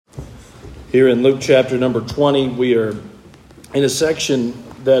Here in Luke chapter number 20, we are in a section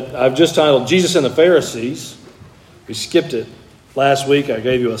that I've just titled Jesus and the Pharisees. We skipped it last week. I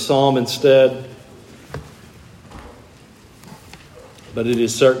gave you a psalm instead. But it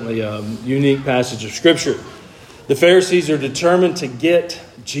is certainly a unique passage of Scripture. The Pharisees are determined to get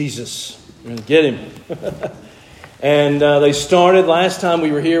Jesus. They're going to get him. And they started, last time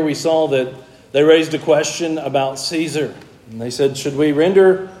we were here, we saw that they raised a question about Caesar. And they said, should we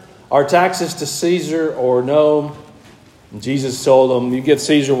render our taxes to Caesar or no? And Jesus told them, you give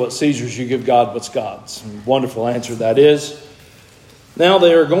Caesar what's Caesar's, you give God what's God's. And wonderful answer that is. Now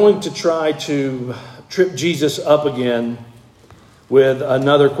they are going to try to trip Jesus up again with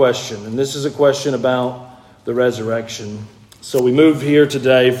another question. And this is a question about the resurrection. So we move here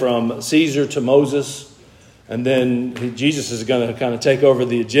today from Caesar to Moses. And then Jesus is going to kind of take over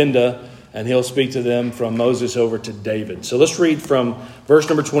the agenda. And he'll speak to them from Moses over to David. So let's read from verse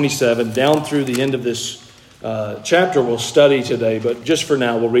number 27 down through the end of this chapter we'll study today. But just for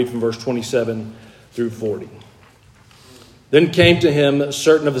now, we'll read from verse 27 through 40. Then came to him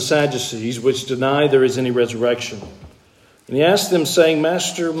certain of the Sadducees, which deny there is any resurrection. And he asked them, saying,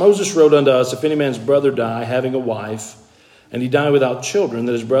 Master, Moses wrote unto us, if any man's brother die, having a wife, and he die without children,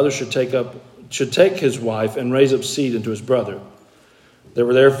 that his brother should take his wife and raise up seed unto his brother. There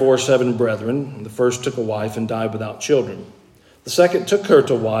were therefore 7 brethren. The first took a wife and died without children. The second took her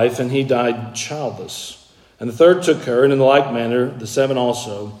to wife, and he died childless. And the third took her, and in the like manner the 7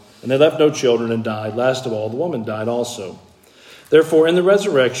 also. And they left no children and died. Last of all, the woman died also. Therefore, in the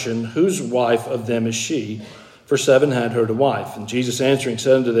resurrection, whose wife of them is she? For 7 had her to wife. And Jesus answering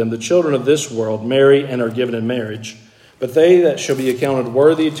said unto them, the children of this world marry and are given in marriage. But they that shall be accounted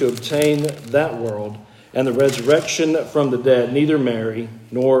worthy to obtain that world and the resurrection from the dead neither marry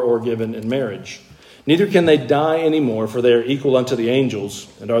nor are given in marriage. Neither can they die any more, for they are equal unto the angels,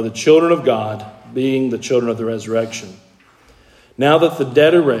 and are the children of God, being the children of the resurrection. Now that the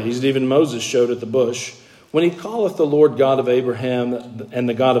dead are raised, even Moses showed at the bush, when he calleth the Lord God of Abraham, and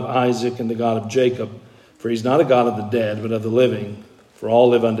the God of Isaac, and the God of Jacob, for he is not a God of the dead, but of the living, for all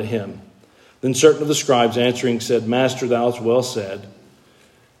live unto him. Then certain of the scribes answering said, Master, thou hast well said.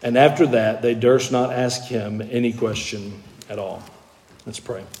 And after that, they durst not ask him any question at all. Let's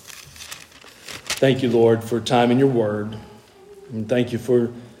pray. Thank you, Lord, for time in your word. And thank you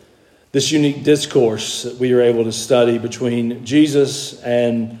for this unique discourse that we are able to study between Jesus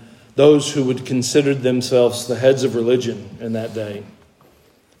and those who would consider themselves the heads of religion in that day.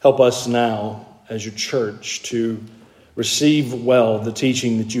 Help us now as your church to receive well the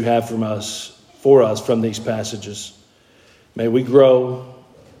teaching that you have for us from these passages. May we grow,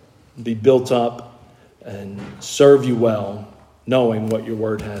 be built up, and serve you well, knowing what your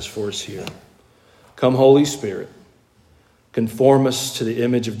word has for us here. Come, Holy Spirit, conform us to the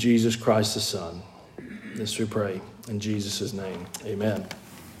image of Jesus Christ the Son. This we pray in Jesus' name. Amen.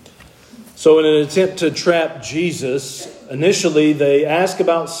 So in an attempt to trap Jesus, initially they ask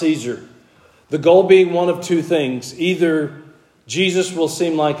about Caesar. The goal being one of two things. Either Jesus will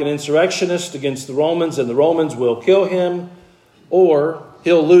seem like an insurrectionist against the Romans and the Romans will kill him, or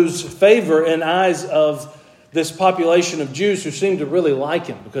he'll lose favor in eyes of this population of Jews who seem to really like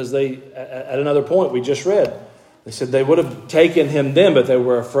him, because they, at another point we just read, they said they would have taken him then, but they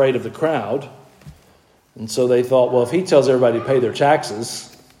were afraid of the crowd. And so they thought, well, if he tells everybody to pay their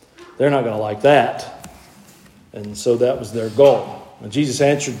taxes, they're not going to like that. And so that was their goal. And Jesus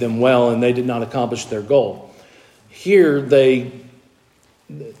answered them well, and they did not accomplish their goal. Here,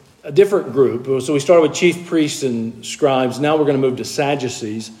 a different group. So we started with chief priests and scribes. Now we're going to move to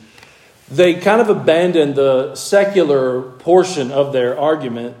Sadducees. They kind of abandon the secular portion of their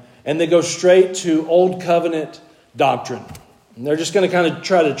argument, and they go straight to Old Covenant doctrine. And they're just going to kind of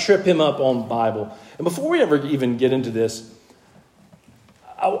try to trip him up on Bible. And before we ever even get into this,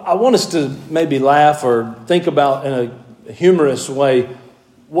 I want us to maybe laugh or think about in a humorous way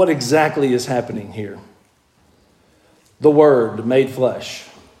what exactly is happening here. The Word made flesh,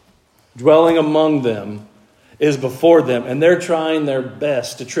 dwelling among them, is before them. And they're trying their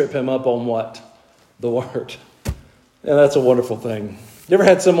best to trip him up on what? The Word. And that's a wonderful thing. You ever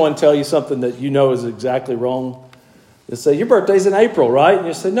had someone tell you something that you know is exactly wrong? They say, your birthday's in April, right? And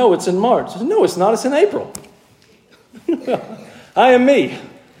you say, no, it's in March. Say, no, it's not. It's in April. I am me.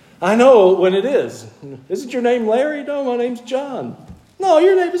 I know when it is. Isn't your name Larry? No, my name's John. No,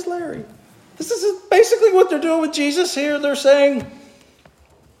 your name is Larry. This is basically what they're doing with Jesus here. They're saying,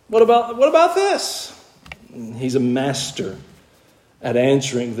 what about this? And he's a master at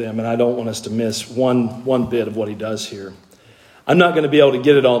answering them, and I don't want us to miss one bit of what he does here. I'm not going to be able to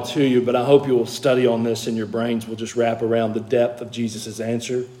get it all to you, but I hope you will study on this in your brains. We'll just wrap around the depth of Jesus'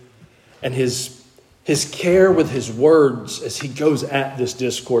 answer. and his care with his words as he goes at this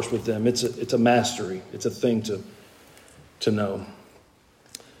discourse with them. It's a mastery. It's a thing to know.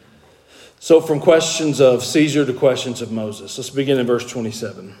 So from questions of Caesar to questions of Moses. Let's begin in verse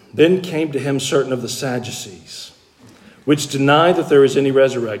 27. Then came to him certain of the Sadducees, which deny that there is any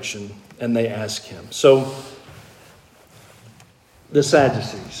resurrection, and they ask him. So the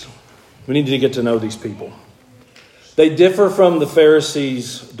Sadducees, we need to get to know these people. They differ from the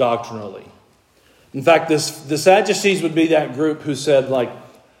Pharisees doctrinally. In fact, the Sadducees would be that group who said, like,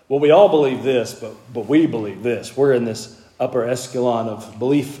 well, we all believe this, but we believe this. We're in this upper echelon of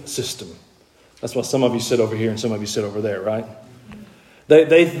belief system. That's why some of you sit over here and some of you sit over there, right?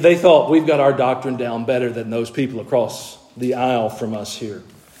 They thought we've got our doctrine down better than those people across the aisle from us here.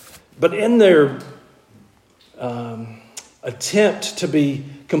 But in their attempt to be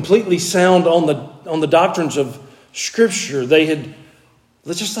completely sound on the doctrines of Scripture, they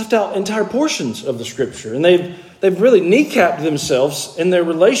just left out entire portions of the Scripture. And they've really kneecapped themselves in their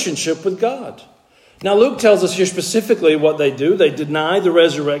relationship with God. Now, Luke tells us here specifically what they do. They deny the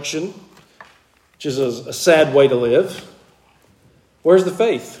resurrection, which is a sad way to live. Where's the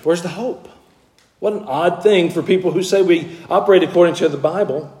faith? Where's the hope? What an odd thing for people who say we operate according to the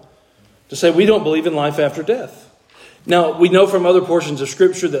Bible to say we don't believe in life after death. Now, we know from other portions of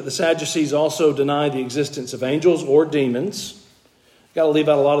Scripture that the Sadducees also deny the existence of angels or demons. You've got to leave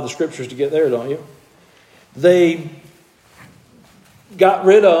out a lot of the Scriptures to get there, don't you? They got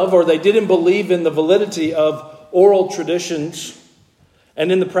rid of, or they didn't believe in the validity of oral traditions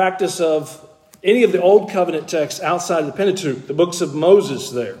and in the practice of any of the Old Covenant texts outside of the Pentateuch, the books of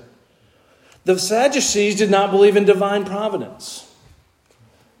Moses there. The Sadducees did not believe in divine providence.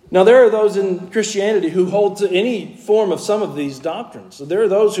 Now, there are those in Christianity who hold to any form of some of these doctrines. So there are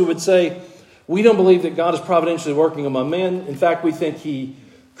those who would say, we don't believe that God is providentially working among men. In fact, we think He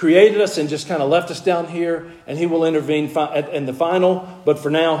created us and just kind of left us down here, and He will intervene in the final. But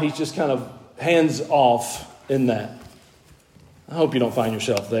for now, He's just kind of hands off in that. I hope you don't find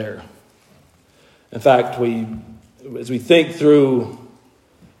yourself there. In fact, as we think through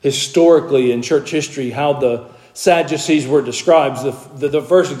historically in church history how the Sadducees were described, the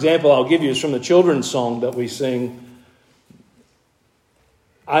first example I'll give you is from the children's song that we sing.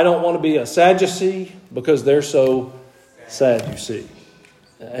 I don't want to be a Sadducee because they're so sad, you see.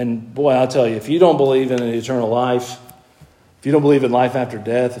 And boy, I'll tell you, if you don't believe in an eternal life, if you don't believe in life after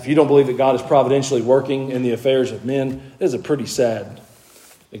death, if you don't believe that God is providentially working in the affairs of men, it is a pretty sad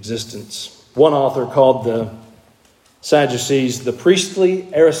existence. One author called the Sadducees the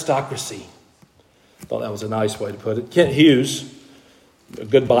priestly aristocracy. I thought that was a nice way to put it. Kent Hughes, a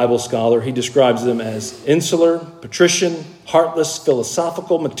good Bible scholar, he describes them as insular, patrician, heartless,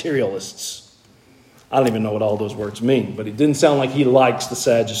 philosophical materialists. I don't even know what all those words mean, but it didn't sound like he likes the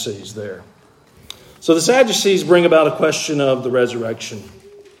Sadducees there. So the Sadducees bring about a question of the resurrection.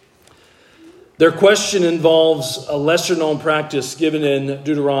 Their question involves a lesser-known practice given in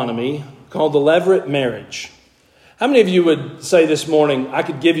Deuteronomy called the levirate marriage. How many of you would say this morning, I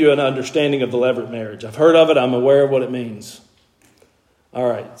could give you an understanding of the levirate marriage? I've heard of it. I'm aware of what it means. All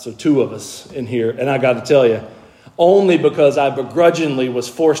right, so two of us in here. And I got to tell you, only because I begrudgingly was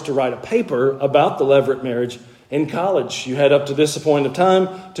forced to write a paper about the levirate marriage in college. You had up to this point of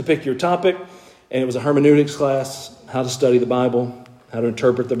time to pick your topic. And it was a hermeneutics class, how to study the Bible, how to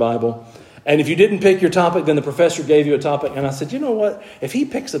interpret the Bible. And if you didn't pick your topic, then the professor gave you a topic. And I said, you know what? If he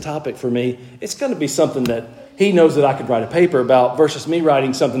picks a topic for me, it's going to be something that he knows that I could write a paper about versus me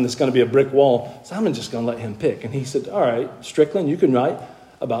writing something that's going to be a brick wall. So I'm just going to let him pick. And he said, all right, Strickland, you can write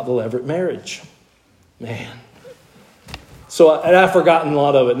about the levirate marriage. Man. So I've forgotten a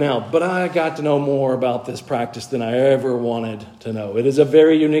lot of it now. But I got to know more about this practice than I ever wanted to know. It is a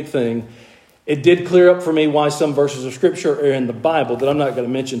very unique thing. It did clear up for me why some verses of Scripture are in the Bible that I'm not going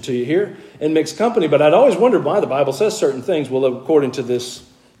to mention to you here in mixed company. But I'd always wondered why the Bible says certain things. Well, according to this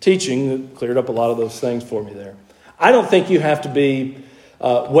teaching, it cleared up a lot of those things for me there. I don't think you have to be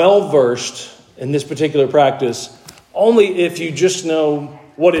well-versed in this particular practice. Only if you just know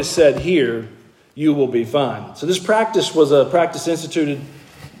what is said here, you will be fine. So this practice was a practice instituted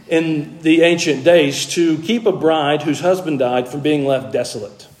in the ancient days to keep a bride whose husband died from being left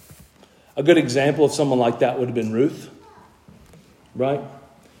desolate. A good example of someone like that would have been Ruth, right?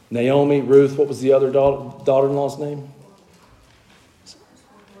 Naomi, Ruth, what was the other daughter-in-law's name?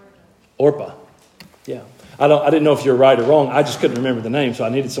 Orpah. Yeah. I didn't know if you were right or wrong. I just couldn't remember the name, so I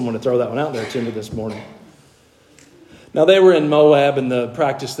needed someone to throw that one out there to me this morning. Now, they were in Moab, and the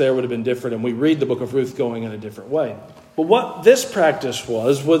practice there would have been different, and we read the book of Ruth going in a different way. But what this practice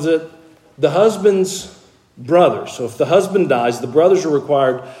was that the husband's brothers, so if the husband dies, the brothers are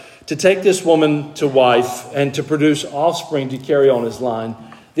required to take this woman to wife and to produce offspring to carry on his line.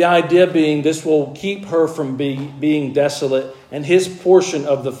 The idea being this will keep her from being desolate, and his portion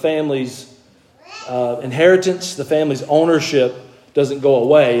of the family's inheritance, the family's ownership, doesn't go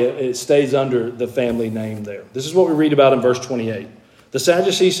away. It stays under the family name there. This is what we read about in verse 28. The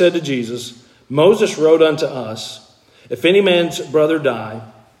Sadducees said to Jesus, Moses wrote unto us, if any man's brother die,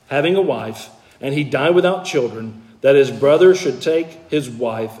 having a wife, and he die without children, that his brother should take his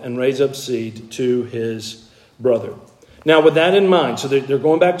wife and raise up seed to his brother. Now, with that in mind, so they're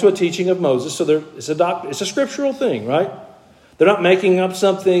going back to a teaching of Moses. So it's a scriptural thing, right? They're not making up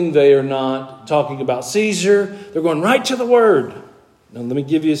something. They are not talking about Caesar. They're going right to the Word. Now, let me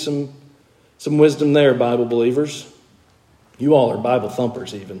give you some wisdom there, Bible believers. You all are Bible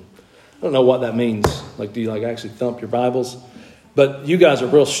thumpers even. I don't know what that means. Like, do you actually thump your Bibles? But you guys are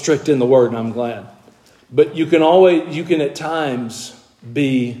real strict in the Word, and I'm glad. But you can at times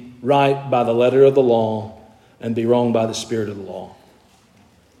be right by the letter of the law and be wrong by the spirit of the law.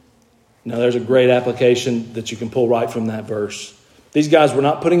 Now, there's a great application that you can pull right from that verse. These guys were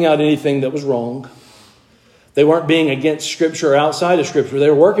not putting out anything that was wrong. They weren't being against Scripture or outside of Scripture. They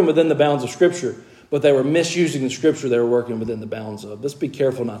were working within the bounds of Scripture, but they were misusing the Scripture they were working within the bounds of. Let's be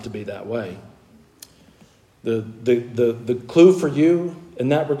careful not to be that way. The clue for you in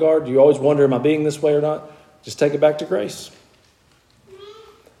that regard, do you always wonder, am I being this way or not? Just take it back to grace.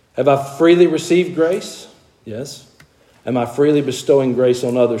 Have I freely received grace? Yes. Am I freely bestowing grace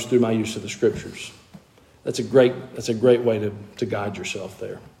on others through my use of the Scriptures? That's a great way to guide yourself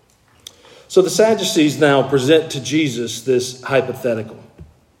there. So the Sadducees now present to Jesus this hypothetical.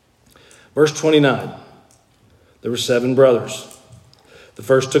 Verse 29. There were 7 brothers. The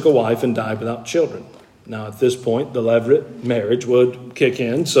first took a wife and died without children. Now at this point, the levirate marriage would kick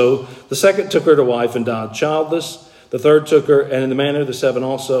in. So the second took her to wife and died childless. The third took her, and in the manner of the 7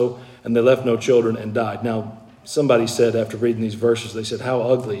 also, and they left no children and died. Now, somebody said after reading these verses, they said, how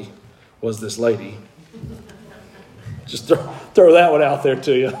ugly was this lady? Just throw that one out there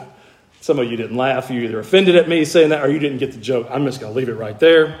to you. Some of you didn't laugh. You either offended at me saying that or you didn't get the joke. I'm just going to leave it right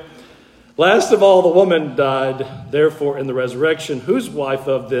there. Last of all, the woman died. Therefore, in the resurrection, whose wife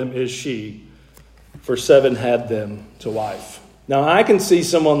of them is she? For 7 had them to wife. Now, I can see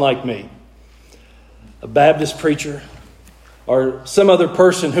someone like me, a Baptist preacher, or some other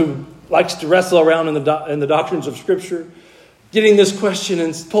person who likes to wrestle around in the doctrines of Scripture, getting this question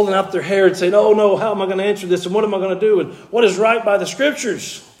and pulling out their hair and saying, oh no, how am I going to answer this? And what am I going to do? And what is right by the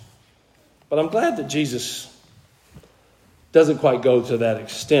Scriptures? But I'm glad that Jesus doesn't quite go to that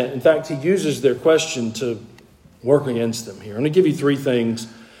extent. In fact, he uses their question to work against them here. I'm going to give you 3 things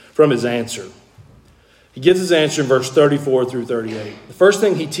from his answer. He gives his answer in verse 34 through 38. The first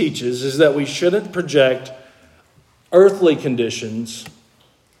thing he teaches is that we shouldn't project earthly conditions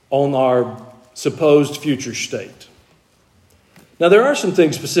on our supposed future state. Now, there are some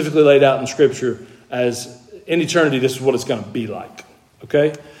things specifically laid out in Scripture as in eternity, this is what it's going to be like.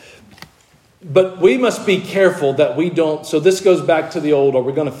 Okay? But we must be careful that we don't. So this goes back to the old, are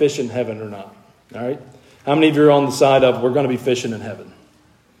we going to fish in heaven or not? All right? How many of you are on the side of we're going to be fishing in heaven?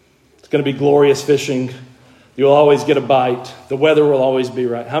 It's going to be glorious fishing. You'll always get a bite. The weather will always be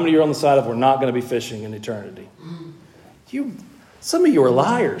right. How many of you are on the side of we're not going to be fishing in eternity? Some of you are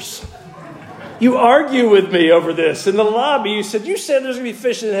liars. You argue with me over this. In the lobby, you said there's going to be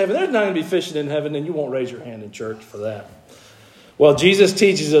fishing in heaven. There's not going to be fishing in heaven, and you won't raise your hand in church for that. Well, Jesus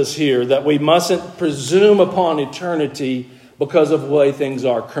teaches us here that we mustn't presume upon eternity because of the way things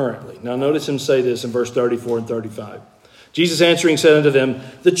are currently. Now, notice him say this in verse 34 and 35. Jesus answering said unto them,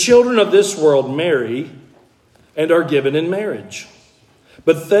 the children of this world marry and are given in marriage.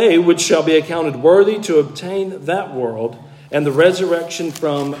 But they which shall be accounted worthy to obtain that world and the resurrection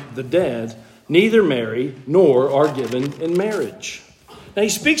from the dead, neither marry nor are given in marriage. Now he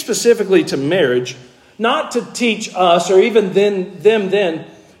speaks specifically to marriage, not to teach us or even them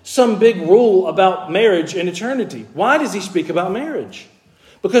some big rule about marriage in eternity. Why does he speak about marriage?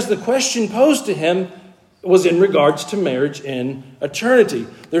 Because the question posed to him was in regards to marriage in eternity.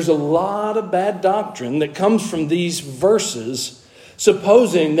 There's a lot of bad doctrine that comes from these verses,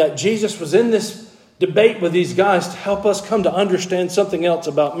 supposing that Jesus was in this debate with these guys to help us come to understand something else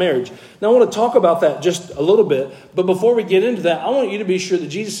about marriage. Now, I want to talk about that just a little bit. But before we get into that, I want you to be sure that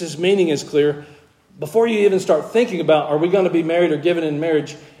Jesus' meaning is clear before you even start thinking about, are we going to be married or given in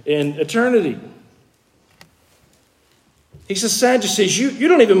marriage in eternity? He says, Sadducees, you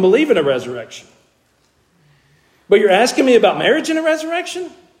don't even believe in a resurrection. But you're asking me about marriage and a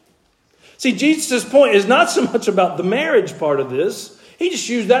resurrection? See, Jesus' point is not so much about the marriage part of this. He just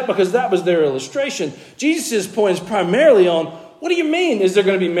used that because that was their illustration. Jesus' point is primarily on what do you mean, is there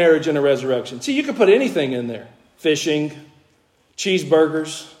going to be marriage and a resurrection? See, you could put anything in there. Fishing,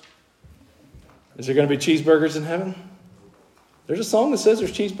 cheeseburgers. Is there going to be cheeseburgers in heaven? There's a song that says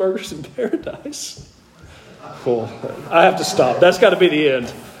there's cheeseburgers in paradise. Cool. I have to stop. That's got to be the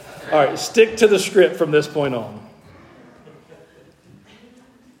end. All right, stick to the script from this point on.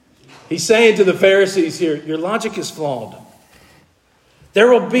 He's saying to the Pharisees here, your logic is flawed. There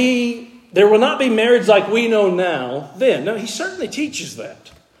will not be marriage like we know now then. No, he certainly teaches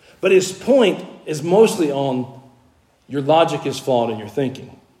that. But his point is mostly on your logic is flawed in your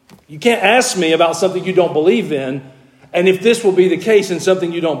thinking. You can't ask me about something you don't believe in, and if this will be the case in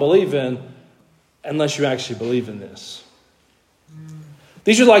something you don't believe in, unless you actually believe in this.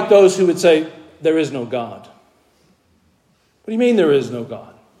 These are like those who would say, there is no God. What do you mean there is no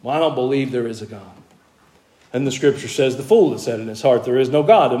God? Well, I don't believe there is a God. And the scripture says, the fool has said in his heart, there is no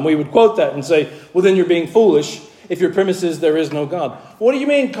God. And we would quote that and say, well, then you're being foolish if your premise is there is no God. What do you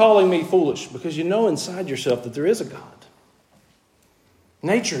mean calling me foolish? Because you know inside yourself that there is a God.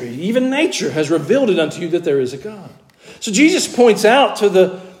 Nature, even nature has revealed it unto you that there is a God. So Jesus points out to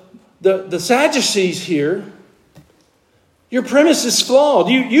the Sadducees here, your premise is flawed.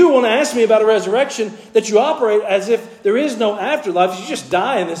 You want to ask me about a resurrection that you operate as if there is no afterlife. You just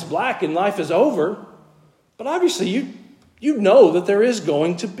die in this black and life is over. But obviously you know that there is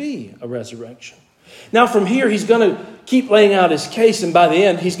going to be a resurrection. Now from here, he's going to keep laying out his case. And by the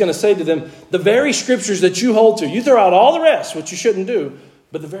end, he's going to say to them, the very scriptures that you hold to, you throw out all the rest, which you shouldn't do,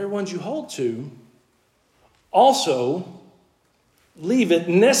 but the very ones you hold to also leave it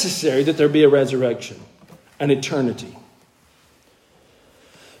necessary that there be a resurrection, an eternity.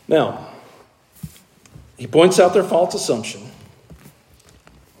 Now, he points out their false assumption.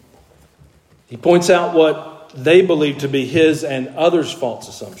 He points out what they believe to be his and others' false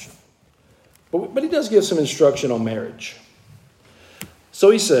assumption. But he does give some instruction on marriage. So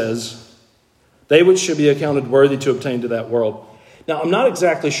he says, they which should be accounted worthy to obtain to that world. Now, I'm not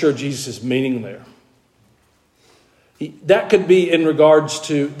exactly sure Jesus' meaning there. That could be in regards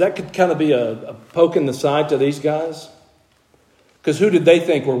to, that could kind of be a poke in the side to these guys. Because who did they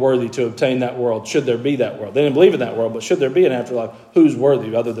think were worthy to obtain that world? Should there be that world? They didn't believe in that world, but should there be an afterlife? Who's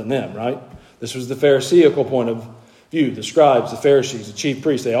worthy other than them, right? This was the Pharisaical point of view. The scribes, the Pharisees, the chief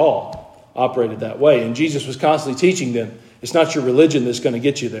priests, they all operated that way. And Jesus was constantly teaching them, it's not your religion that's going to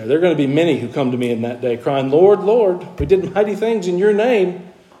get you there. There are going to be many who come to me in that day crying, Lord, Lord, we did mighty things in your name.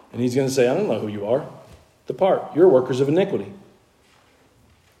 And he's going to say, I don't know who you are. Depart. You're workers of iniquity.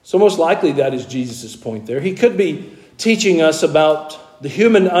 So most likely that is Jesus' point there. He could be teaching us about the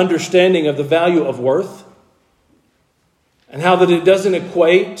human understanding of the value of worth and how that it doesn't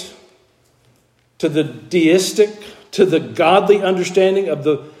equate to the deistic, to the godly understanding of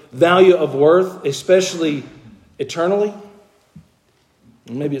the value of worth, especially eternally.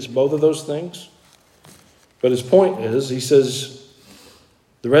 Maybe it's both of those things. But his point is, he says,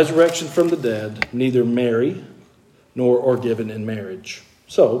 the resurrection from the dead, neither marry nor are given in marriage.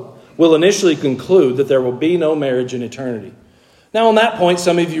 So, we'll initially conclude that there will be no marriage in eternity. Now, on that point,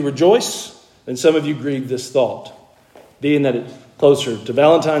 some of you rejoice and some of you grieve this thought. Being that it's closer to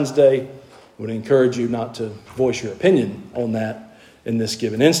Valentine's Day, I would encourage you not to voice your opinion on that in this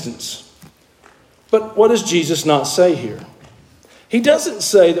given instance. But what does Jesus not say here? He doesn't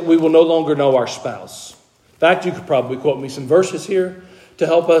say that we will no longer know our spouse. In fact, you could probably quote me some verses here to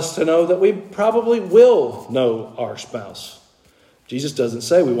help us to know that we probably will know our spouse. Jesus doesn't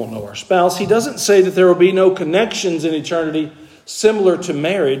say we won't know our spouse. He doesn't say that there will be no connections in eternity similar to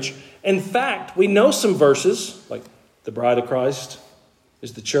marriage. In fact, we know some verses, like the bride of Christ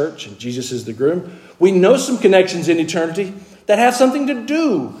is the church and Jesus is the groom. We know some connections in eternity that have something to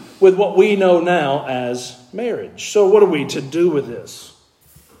do with what we know now as marriage. So what are we to do with this?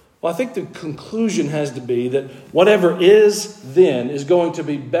 Well, I think the conclusion has to be that whatever is then is going to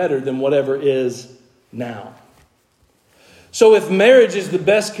be better than whatever is now. So if marriage is the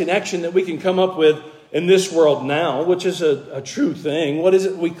best connection that we can come up with in this world now, which is a true thing, what is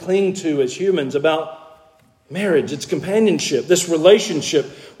it we cling to as humans about marriage? It's companionship, this relationship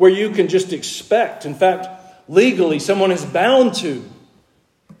where you can just expect. In fact, legally, someone is bound to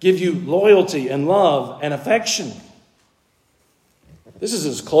give you loyalty and love and affection. This is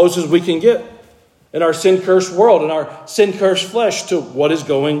as close as we can get in our sin-cursed world, in our sin-cursed flesh, to what is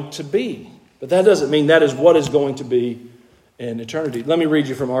going to be. But that doesn't mean that is what is going to be in eternity. Let me read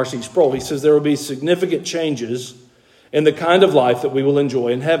you from R.C. Sproul. He says there will be significant changes in the kind of life that we will enjoy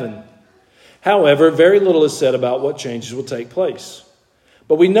in heaven. However, very little is said about what changes will take place.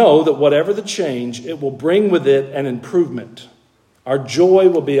 But we know that whatever the change, it will bring with it an improvement. Our joy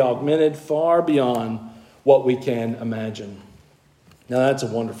will be augmented far beyond what we can imagine. Now that's a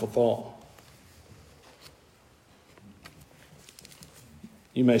wonderful thought.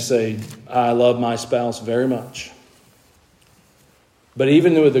 You may say, I love my spouse very much. But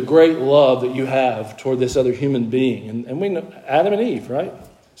even with the great love that you have toward this other human being, and we know Adam and Eve, right?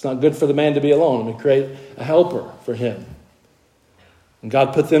 It's not good for the man to be alone. We create a helper for him. And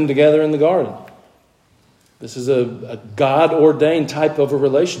God put them together in the garden. This is a God-ordained type of a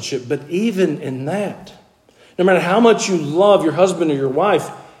relationship. But even in that, no matter how much you love your husband or your wife,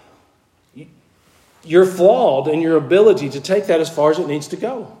 you're flawed in your ability to take that as far as it needs to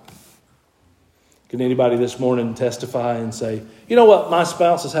go. Can anybody this morning testify and say, you know what, my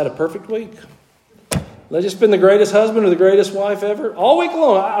spouse has had a perfect week? They've just been the greatest husband or the greatest wife ever. All week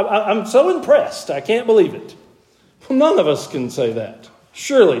long, I'm so impressed. I can't believe it. Well, none of us can say that.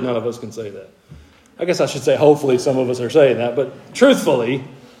 Surely none of us can say that. I guess I should say hopefully some of us are saying that. But truthfully,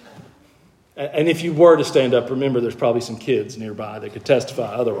 and if you were to stand up, remember there's probably some kids nearby that could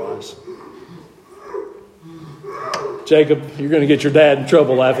testify otherwise. Jacob, you're going to get your dad in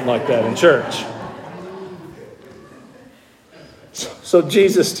trouble laughing like that in church. So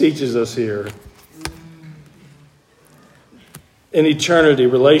Jesus teaches us here. In eternity,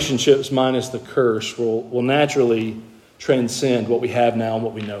 relationships minus the curse will naturally transcend what we have now and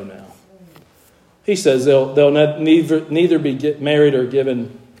what we know now. He says they'll neither be married or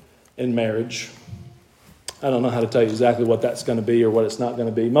given in marriage. I don't know how to tell you exactly what that's going to be or what it's not going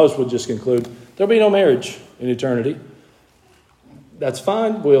to be. Most would just conclude there'll be no marriage in eternity. That's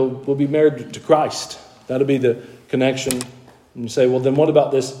fine. We'll be married to Christ. That'll be the connection. And you say, well, then what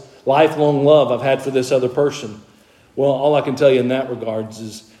about this lifelong love I've had for this other person? Well, all I can tell you in that regards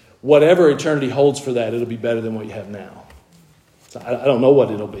is whatever eternity holds for that, it'll be better than what you have now. So I don't know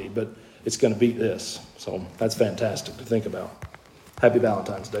what it'll be, but it's going to beat this. So that's fantastic to think about. Happy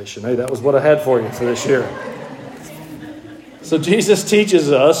Valentine's Day, Sinead. That was what I had for you for this year. So Jesus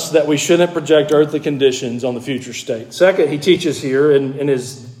teaches us that we shouldn't project earthly conditions on the future state. Second, he teaches here in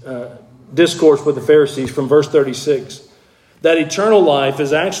his discourse with the Pharisees from verse 36 that eternal life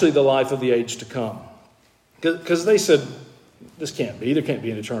is actually the life of the age to come. Because they said, this can't be. There can't be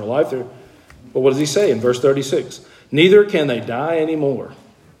an eternal life there. But what does he say in verse 36? Neither can they die anymore.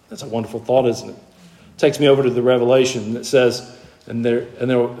 That's a wonderful thought, isn't it? It takes me over to the Revelation that says, and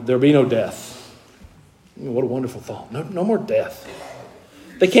there'll be no death. What a wonderful thought. No more death.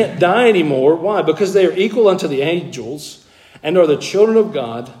 They can't die anymore. Why? Because they are equal unto the angels and are the children of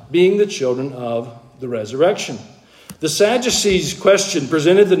God, being the children of the resurrection. The Sadducees' question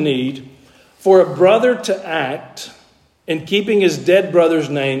presented the need for a brother to act in keeping his dead brother's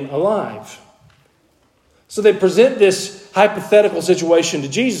name alive. So they present this hypothetical situation to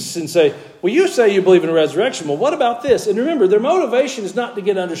Jesus and say, well, you say you believe in a resurrection. Well, what about this? And remember, their motivation is not to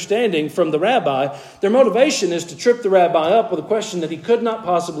get understanding from the rabbi. Their motivation is to trip the rabbi up with a question that he could not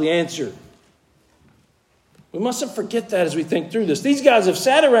possibly answer. We mustn't forget that as we think through this. These guys have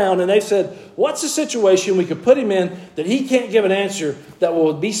sat around and they've said, what's the situation we could put him in that he can't give an answer that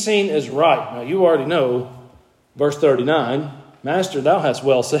will be seen as right? Now, you already know, verse 39, Master, thou hast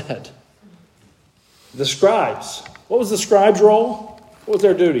well said. The scribes. What was the scribes' role? What was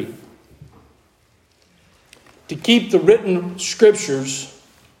their duty? To keep the written scriptures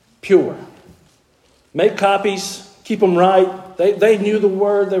pure. Make copies, keep them right. They knew the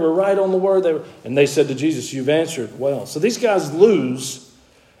word. They were right on the word. And they said to Jesus, you've answered well. So these guys lose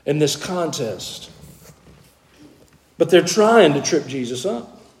in this contest. But they're trying to trip Jesus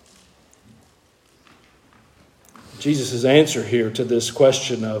up. Jesus' answer here to this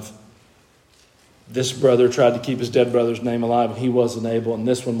question of this brother tried to keep his dead brother's name alive and he wasn't able, and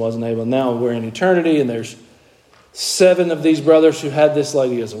this one wasn't able. And now we're in eternity and there's 7 of these brothers who had this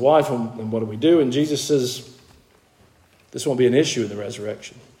lady as a wife, and what do we do? And Jesus says, this won't be an issue in the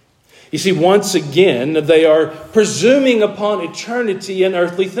resurrection. You see, once again, they are presuming upon eternity an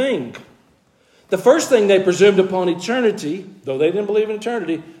earthly thing. The first thing they presumed upon eternity, though they didn't believe in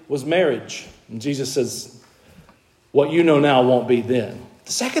eternity, was marriage. And Jesus says, what you know now won't be then.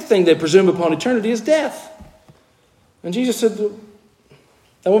 The second thing they presumed upon eternity is death. And Jesus said,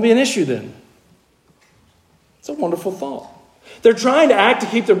 that won't be an issue then. It's a wonderful thought. They're trying to act to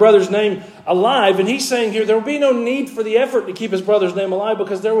keep their brother's name alive. And he's saying here, there will be no need for the effort to keep his brother's name alive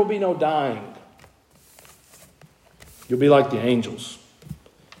because there will be no dying. You'll be like the angels.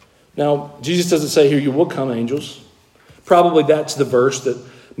 Now, Jesus doesn't say here, you will come angels. Probably that's the verse that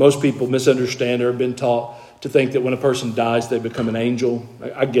most people misunderstand or have been taught to think that when a person dies, they become an angel.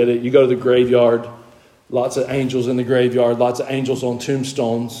 I get it. You go to the graveyard, lots of angels in the graveyard, lots of angels on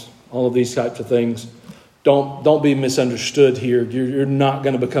tombstones, all of these types of things. Don't be misunderstood here. You're not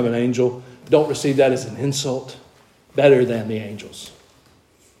going to become an angel. Don't receive that as an insult. Better than the angels.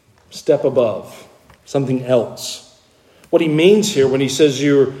 step above, something else. What he means here when he says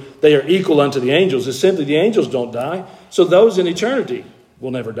they are equal unto the angels is simply the angels don't die, so those in eternity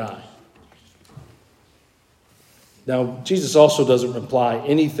will never die. Now, Jesus also doesn't imply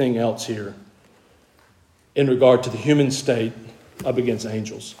anything else here in regard to the human state up against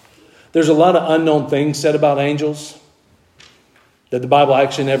angels. There's a lot of unknown things said about angels that the Bible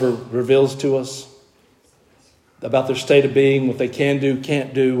actually never reveals to us, about their state of being, what they can do,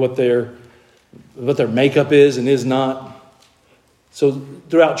 can't do, what their makeup is and is not. So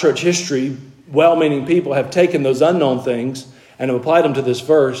throughout church history, well-meaning people have taken those unknown things and have applied them to this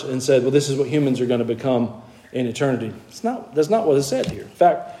verse and said, well, this is what humans are going to become in eternity. That's not what is said here. In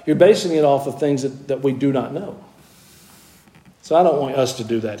fact, you're basing it off of things that we do not know. So I don't want us to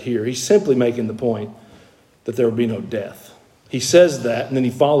do that here. He's simply making the point that there will be no death. He says that, and then he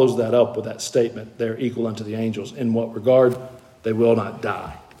follows that up with that statement, they're equal unto the angels. In what regard? They will not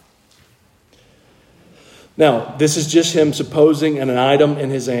die. Now, this is just him supposing an item in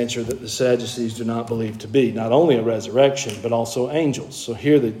his answer that the Sadducees do not believe to be, not only a resurrection, but also angels. So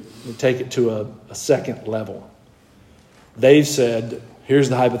here they take it to a second level. They've said, here's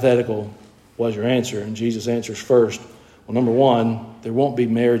the hypothetical, was your answer? And Jesus answers first. Well, number one, there won't be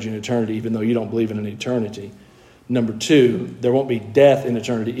marriage in eternity, even though you don't believe in an eternity. Number two, there won't be death in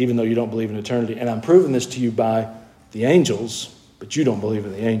eternity, even though you don't believe in eternity. And I'm proving this to you by the angels, but you don't believe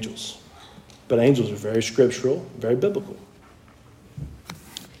in the angels. But angels are very scriptural, very biblical.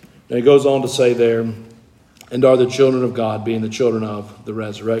 And he goes on to say there, and are the children of God, being the children of the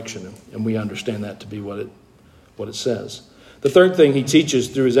resurrection. And we understand that to be what it says. The third thing he teaches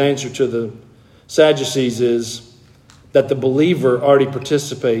through his answer to the Sadducees is that the believer already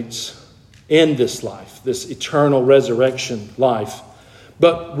participates in this life, this eternal resurrection life.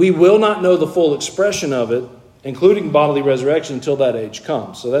 But we will not know the full expression of it, including bodily resurrection, until that age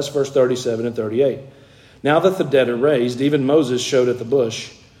comes. So that's verse 37 and 38. Now that the dead are raised, even Moses showed at the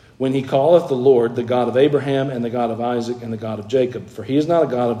bush, when he calleth the Lord, the God of Abraham and the God of Isaac and the God of Jacob. For he is not a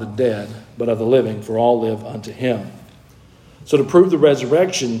God of the dead, but of the living, for all live unto him. So to prove the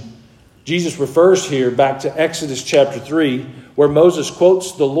resurrection, Jesus refers here back to Exodus chapter 3, where Moses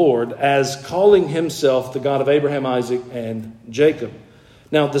quotes the Lord as calling himself the God of Abraham, Isaac, and Jacob.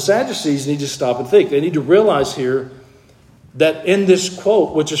 Now, the Sadducees need to stop and think. They need to realize here that in this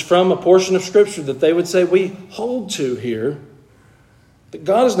quote, which is from a portion of Scripture that they would say we hold to here, that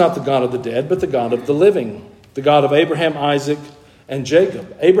God is not the God of the dead, but the God of the living, the God of Abraham, Isaac, and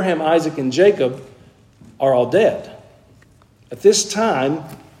Jacob. Abraham, Isaac, and Jacob are all dead. At this time,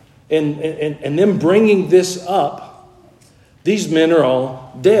 and them bringing this up, these men are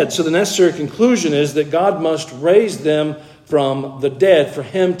all dead. So the necessary conclusion is that God must raise them from the dead for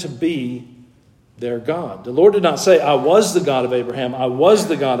him to be their God. The Lord did not say, I was the God of Abraham, I was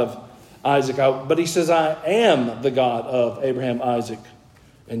the God of Isaac, but he says, I am the God of Abraham, Isaac,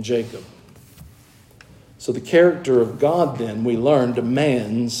 and Jacob. So the character of God then, we learn,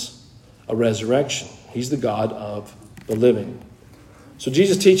 demands a resurrection. He's the God of the living. So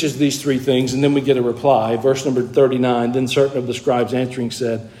Jesus teaches these three things, and then we get a reply. Verse number 39, then certain of the scribes answering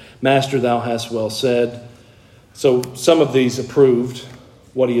said, Master, thou hast well said. So some of these approved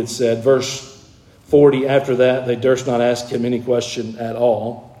what he had said. Verse 40, after that, they durst not ask him any question at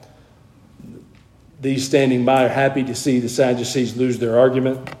all. These standing by are happy to see the Sadducees lose their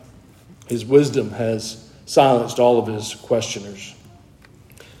argument. His wisdom has silenced all of his questioners.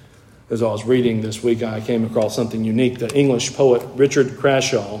 As I was reading this week, I came across something unique. The English poet Richard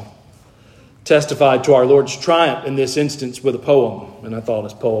Crashaw testified to our Lord's triumph in this instance with a poem, and I thought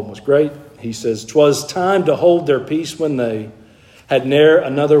his poem was great. He says, "'Twas time to hold their peace when they had ne'er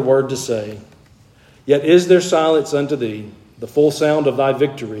another word to say. Yet is their silence unto thee the full sound of thy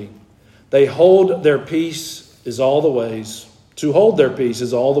victory. They hold their peace is all the ways. To hold their peace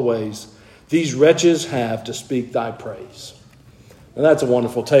is all the ways these wretches have to speak thy praise." And that's a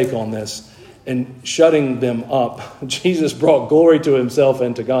wonderful take on this. And shutting them up, Jesus brought glory to himself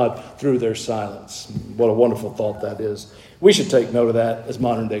and to God through their silence. What a wonderful thought that is. We should take note of that as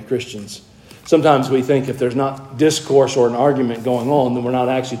modern day Christians. Sometimes we think if there's not discourse or an argument going on, then we're not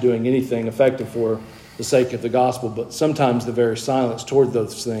actually doing anything effective for the sake of the gospel. But sometimes the very silence toward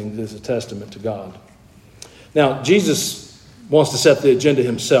those things is a testament to God. Now, Jesus wants to set the agenda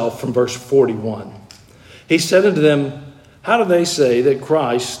himself from verse 41. He said unto them, "How do they say that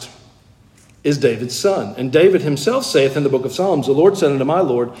Christ is David's son? And David himself saith in the book of Psalms, The Lord said unto my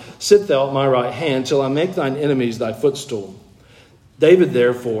Lord, Sit thou at my right hand, till I make thine enemies thy footstool. David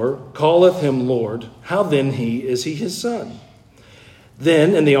therefore calleth him Lord. How then is he his son?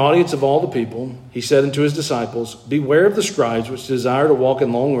 Then, in the audience of all the people, he said unto his disciples, Beware of the scribes which desire to walk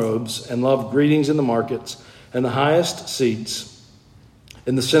in long robes and love greetings in the markets and the highest seats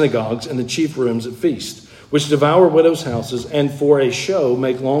in the synagogues and the chief rooms at feast, which devour widows' houses, and for a show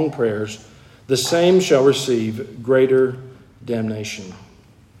make long prayers. The same shall receive greater damnation.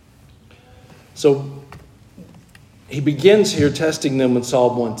 So he begins here testing them with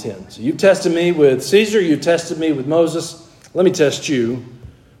Psalm 110. So you've tested me with Caesar, you've tested me with Moses. Let me test you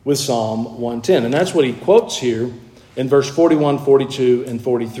with Psalm 110. And that's what he quotes here in verse 41, 42, and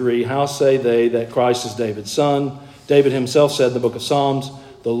 43. How say they that Christ is David's son? David himself said in the book of Psalms,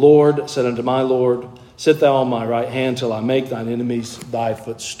 The Lord said unto my Lord, Sit thou on my right hand till I make thine enemies thy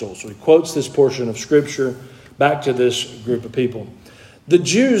footstool. So he quotes this portion of Scripture back to this group of people. The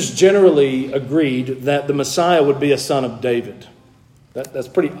Jews generally agreed that the Messiah would be a son of David. That's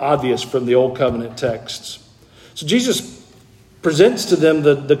pretty obvious from the Old Covenant texts. So Jesus presents to them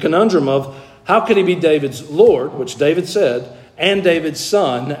the conundrum of how could he be David's Lord, which David said, and David's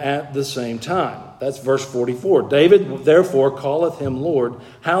son at the same time. That's verse 44. David therefore calleth him Lord.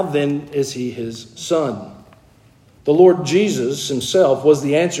 How then is he his son? The Lord Jesus himself was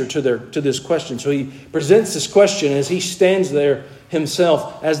the answer to this question. So he presents this question as he stands there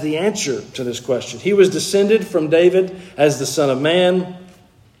himself as the answer to this question. He was descended from David as the Son of Man,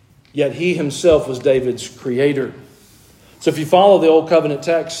 yet he himself was David's creator. So if you follow the Old Covenant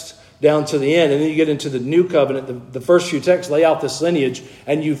text down to the end, and then you get into the New Covenant, the first few texts lay out this lineage,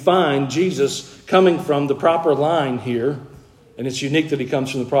 and you find Jesus coming from the proper line here. And it's unique that he comes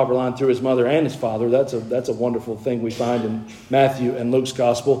from the proper line through his mother and his father. That's a wonderful thing we find in Matthew and Luke's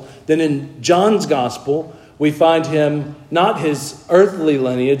gospel. Then in John's gospel, we find him not his earthly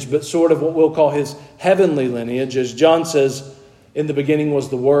lineage, but sort of what we'll call his heavenly lineage. As John says, in the beginning was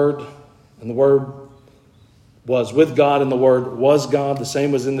the Word, and the Word was with God, and the Word was God. The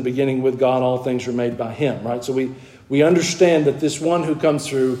same was in the beginning with God. All things were made by him, right? So we understand that this one who comes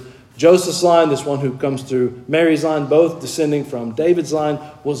through Joseph's line, this one who comes through Mary's line, both descending from David's line,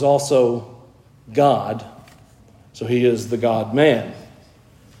 was also God. So he is the God-man.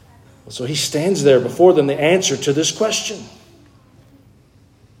 So he stands there before them, the answer to this question.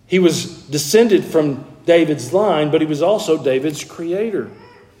 He was descended from David's line, but he was also David's creator.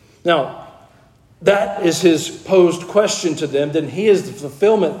 Now, that is his posed question to them. Then he is the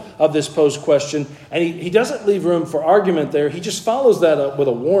fulfillment of this posed question. And he doesn't leave room for argument there. He just follows that up with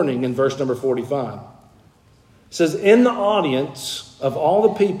a warning in verse number 45. It says, in the audience of all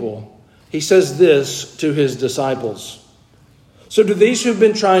the people, he says this to his disciples. So to these who've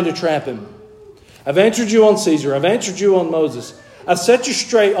been trying to trap him, I've answered you on Caesar. I've answered you on Moses. I've set you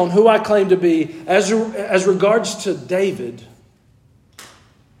straight on who I claim to be as regards to David.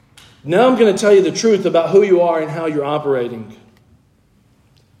 Now I'm going to tell you the truth about who you are and how you're operating.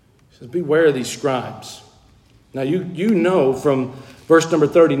 He says, beware of these scribes. Now you know from verse number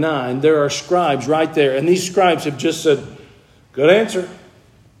 39, there are scribes right there. And these scribes have just said, good answer.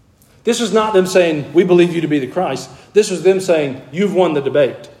 This was not them saying, we believe you to be the Christ. This was them saying, you've won the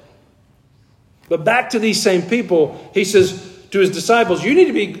debate. But back to these same people, he says to his disciples, you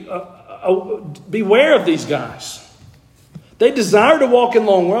need to beware of these guys. They desire to walk in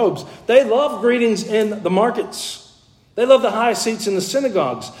long robes. They love greetings in the markets. They love the high seats in the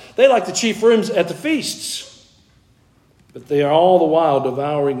synagogues. They like the chief rooms at the feasts. But they are all the while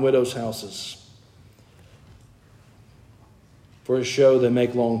devouring widows' houses. For a show, they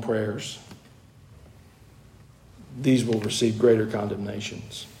make long prayers. These will receive greater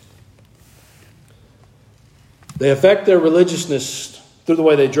condemnations. They affect their religiousness through the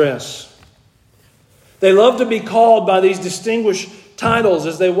way they dress. They love to be called by these distinguished titles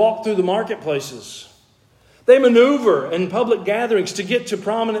as they walk through the marketplaces. They maneuver in public gatherings to get to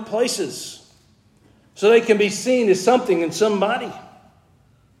prominent places so they can be seen as something and somebody.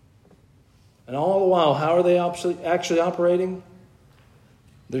 And all the while, how are they actually operating?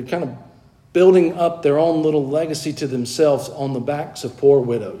 They're kind of building up their own little legacy to themselves on the backs of poor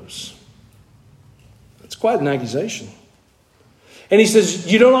widows. It's quite an accusation. And he says,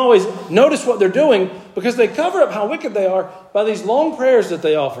 you don't always notice what they're doing because they cover up how wicked they are by these long prayers that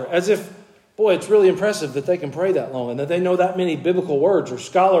they offer. As if, boy, it's really impressive that they can pray that long and that they know that many biblical words or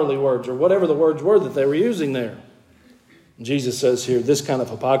scholarly words or whatever the words were that they were using there. And Jesus says here, this kind of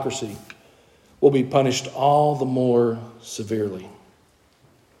hypocrisy will be punished all the more severely.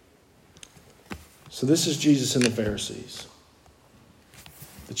 So this is Jesus and the Pharisees.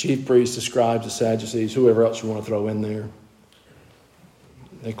 The chief priests, the scribes, the Sadducees, whoever else you want to throw in there.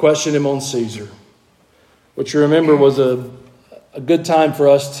 They questioned him on Caesar, which you remember was a good time for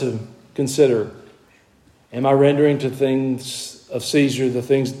us to consider. Am I rendering to things of Caesar, the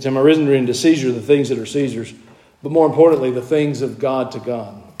things, Timarindran to Caesar, the things that are Caesar's, but more importantly, the things of God to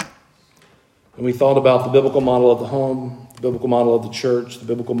God. And we thought about the biblical model of the home, the biblical model of the church, the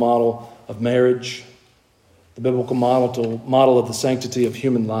biblical model of marriage, the biblical model of the sanctity of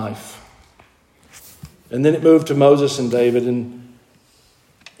human life. And then it moved to Moses and David. And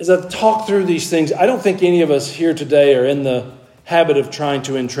as I talk through these things, I don't think any of us here today are in the habit of trying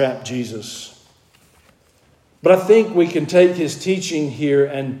to entrap Jesus. But I think we can take his teaching here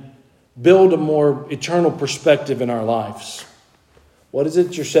and build a more eternal perspective in our lives. What is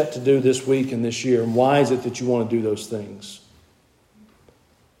it you're set to do this week and this year? And why is it that you want to do those things?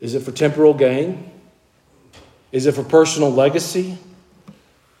 Is it for temporal gain? Is it for personal legacy?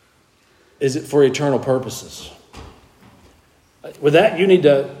 Is it for eternal purposes? With that, you need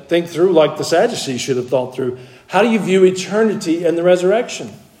to think through like the Sadducees should have thought through. How do you view eternity and the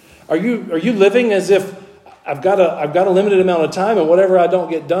resurrection? Are you living as if I've got a limited amount of time and whatever I don't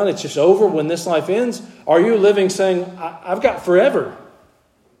get done, it's just over when this life ends? Are you living saying, I've got forever?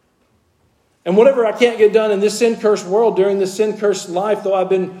 And whatever I can't get done in this sin-cursed world during this sin-cursed life, though I've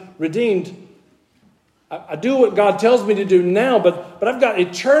been redeemed, I do what God tells me to do now, but I've got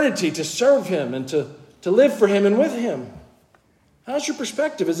eternity to serve him and to live for him and with him. How's your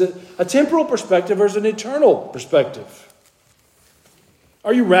perspective? Is it a temporal perspective or is it an eternal perspective?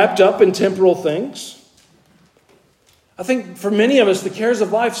 Are you wrapped up in temporal things? I think for many of us, the cares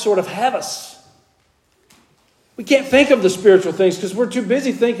of life sort of have us. We can't think of the spiritual things because we're too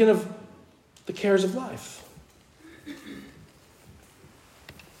busy thinking of the cares of life.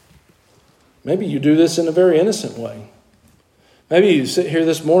 Maybe you do this in a very innocent way. Maybe you sit here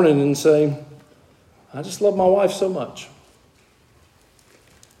this morning and say, I just love my wife so much.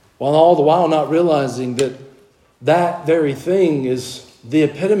 While all the while not realizing that that very thing is the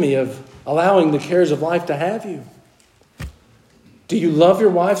epitome of allowing the cares of life to have you. Do you love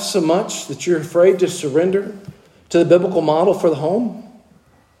your wife so much that you're afraid to surrender to the biblical model for the home?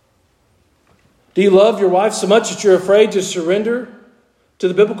 Do you love your wife so much that you're afraid to surrender to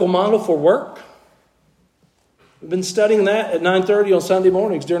the biblical model for work? We've been studying that at 9:30 on Sunday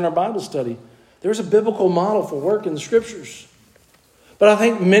mornings during our Bible study. There's a biblical model for work in the Scriptures. But I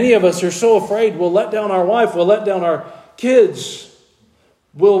think many of us are so afraid we'll let down our wife, we'll let down our kids.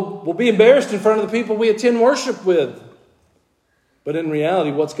 We'll be embarrassed in front of the people we attend worship with. But in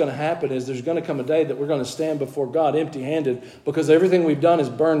reality, what's going to happen is there's going to come a day that we're going to stand before God empty-handed because everything we've done is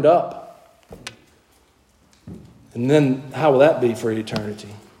burned up. And then how will that be for eternity?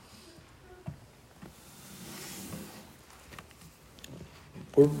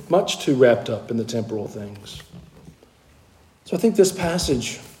 We're much too wrapped up in the temporal things. So I think this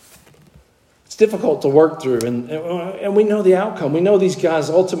passage, it's difficult to work through. And we know the outcome. We know these guys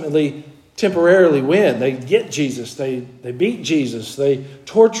ultimately temporarily win. They get Jesus. They beat Jesus. They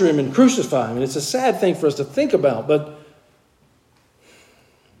torture him and crucify him. And it's a sad thing for us to think about. But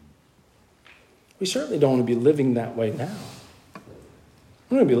we certainly don't want to be living that way now.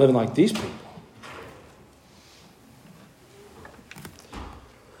 We don't want to be living like these people.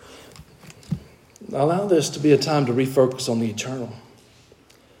 Allow this to be a time to refocus on the eternal.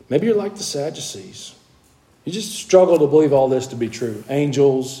 Maybe you're like the Sadducees. You just struggle to believe all this to be true.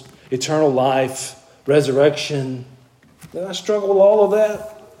 Angels, eternal life, resurrection. Did I struggle with all of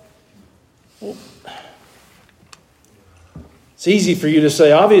that? Well, it's easy for you to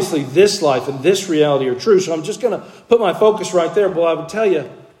say, obviously this life and this reality are true, so I'm just going to put my focus right there. But I would tell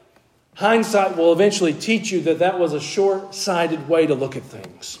you, hindsight will eventually teach you that that was a short-sighted way to look at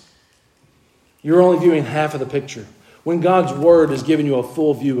things. You're only viewing half of the picture, when God's Word has given you a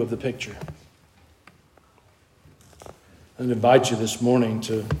full view of the picture. I invite you this morning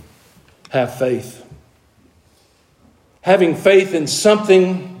to have faith. Having faith in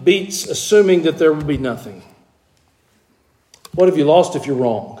something beats assuming that there will be nothing. What have you lost if you're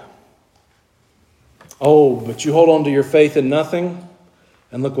wrong? Oh, but you hold on to your faith in nothing,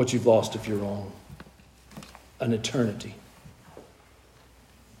 and look what you've lost if you're wrong. An eternity.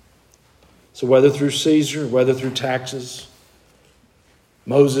 So whether through Caesar, whether through taxes,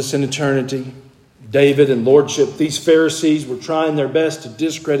 Moses in eternity, David and lordship, these Pharisees were trying their best to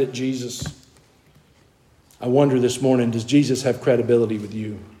discredit Jesus. I wonder this morning, does Jesus have credibility with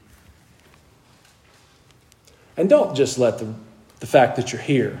you? And don't just let the fact that you're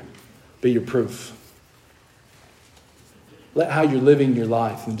here be your proof. Let how you're living your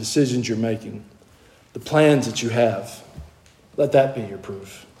life and decisions you're making, the plans that you have, let that be your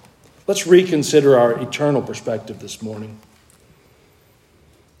proof. Let's reconsider our eternal perspective this morning.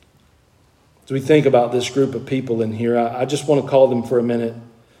 As we think about this group of people in here, I just want to call them for a minute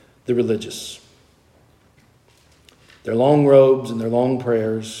the religious. their long robes and their long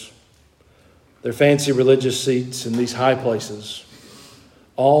prayers, their fancy religious seats in these high places,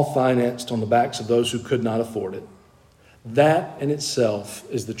 all financed on the backs of those who could not afford it. That in itself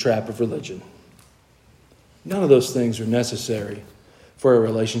is the trap of religion. None of those things are necessary for a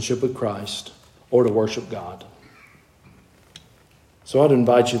relationship with Christ or to worship God. So I'd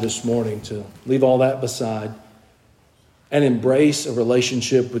invite you this morning to leave all that beside and embrace a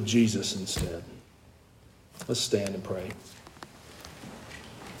relationship with Jesus instead. Let's stand and pray.